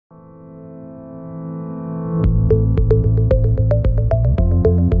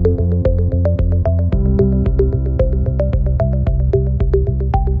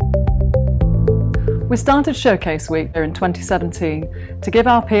We started Showcase Week in 2017 to give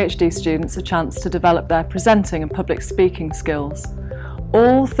our PhD students a chance to develop their presenting and public speaking skills.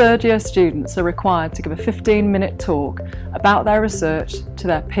 All third-year students are required to give a 15-minute talk about their research to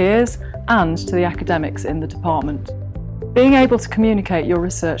their peers and to the academics in the department. Being able to communicate your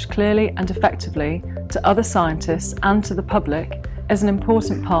research clearly and effectively to other scientists and to the public is an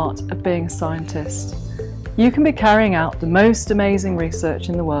important part of being a scientist. You can be carrying out the most amazing research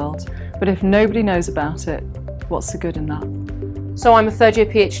in the world, but if nobody knows about it, what's the good in that? So I'm a third-year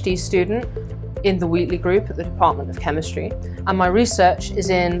PhD student in the Wheatley group at the Department of Chemistry, and my research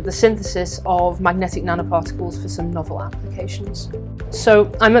is in the synthesis of magnetic nanoparticles for some novel applications.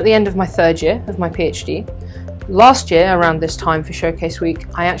 So I'm at the end of my third year of my PhD. Last year, around this time for Showcase Week,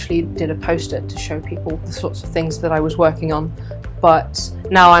 I actually did a poster to show people the sorts of things that I was working on, but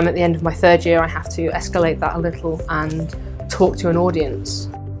now I'm at the end of my third year, I have to escalate that a little and talk to an audience.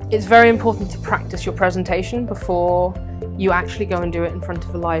 It's very important to practice your presentation before you actually go and do it in front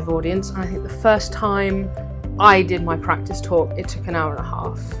of a live audience. And I think the first time I did my practice talk, it took an hour and a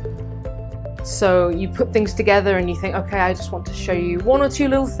half. So you put things together and you think, okay, I just want to show you one or two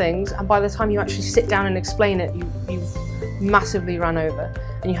little things, and by the time you actually sit down and explain it, you've massively run over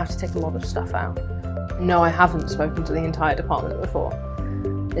and you have to take a lot of stuff out. No, I haven't spoken to the entire department before.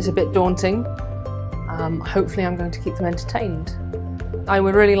 It's a bit daunting. Hopefully I'm going to keep them entertained. I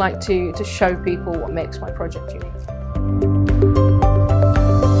would really like to show people what makes my project unique.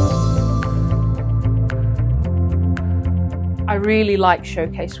 I really like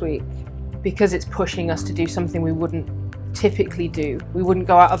Showcase Week because it's pushing us to do something we wouldn't typically do. We wouldn't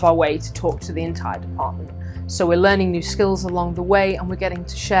go out of our way to talk to the entire department. So we're learning new skills along the way, and we're getting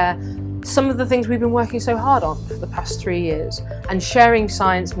to share some of the things we've been working so hard on for the past 3 years. And sharing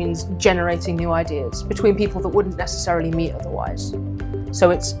science means generating new ideas between people that wouldn't necessarily meet otherwise. So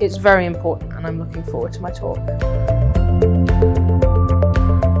it's very important, and I'm looking forward to my talk.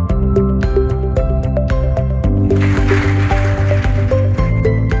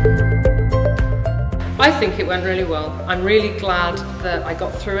 I think it went really well. I'm really glad that I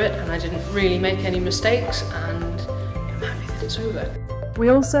got through it and I didn't really make any mistakes, and I'm happy that it's over. We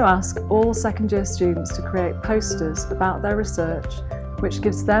also ask all second-year students to create posters about their research, which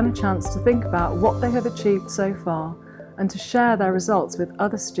gives them a chance to think about what they have achieved so far and to share their results with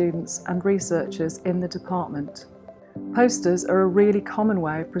other students and researchers in the department. Posters are a really common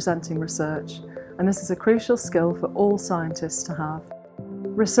way of presenting research, and this is a crucial skill for all scientists to have.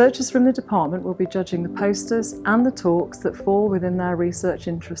 Researchers from the department will be judging the posters and the talks that fall within their research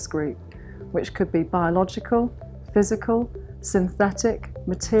interest group, which could be biological, physical, synthetic,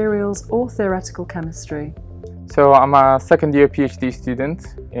 materials or theoretical chemistry. So I'm a second-year PhD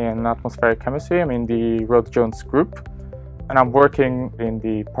student in atmospheric chemistry. I'm in the Rhodes-Jones group, and I'm working in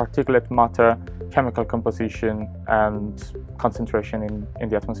the particulate matter chemical composition and concentration in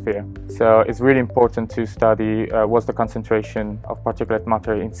the atmosphere. So it's really important to study what's the concentration of particulate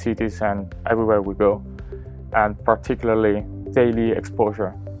matter in cities and everywhere we go, and particularly daily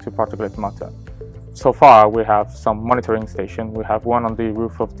exposure to particulate matter. So far we have some monitoring stations. We have one on the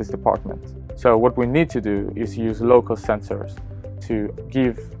roof of this department. So what we need to do is use local sensors to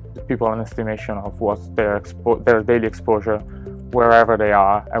give people an estimation of what's their daily exposure wherever they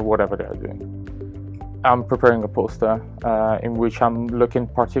are and whatever they are doing. I'm preparing a poster in which I'm looking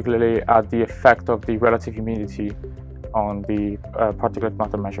particularly at the effect of the relative humidity on the particulate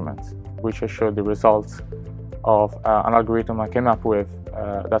matter measurements, which I showed the results of an algorithm I came up with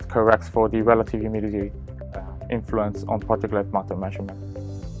that corrects for the relative humidity influence on particulate matter measurement.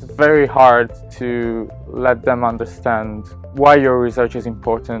 It's very hard to let them understand why your research is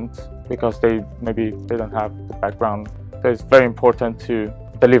important, because maybe they don't have the background. So it's very important to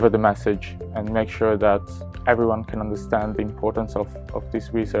deliver the message and make sure that everyone can understand the importance of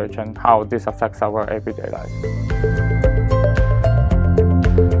this research and how this affects our everyday life.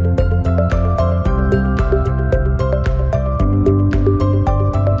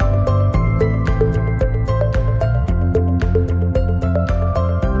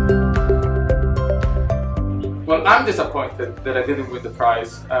 Well, I'm disappointed that I didn't win the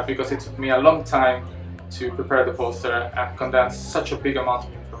prize because it took me a long time to prepare the poster and condense such a big amount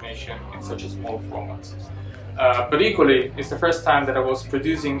of information in such a small format. But equally, it's the first time that I was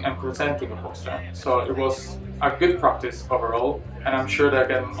producing and presenting a poster, so it was a good practice overall, and I'm sure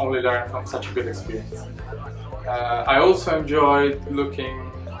that I can only learn from such a good experience. I also enjoyed looking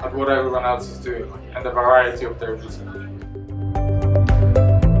at what everyone else is doing and the variety of their research.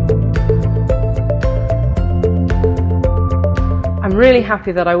 I'm really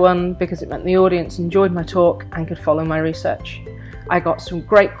happy that I won because it meant the audience enjoyed my talk and could follow my research. I got some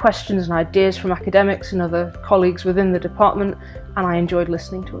great questions and ideas from academics and other colleagues within the department, and I enjoyed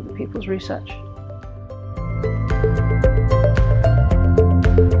listening to other people's research.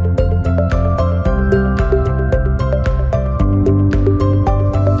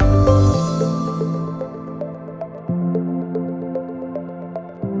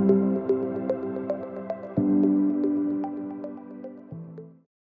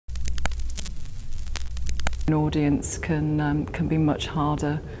 An audience can be much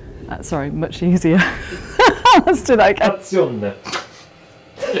harder, much easier. Let's do that again. Azione.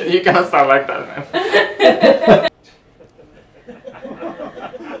 You cannot sound like that, man.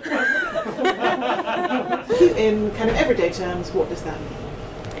 In kind of everyday terms, what does that mean?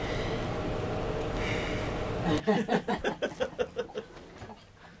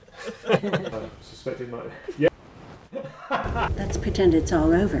 Suspected might. Yeah. Let's pretend it's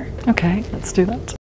all over. Okay, let's do that.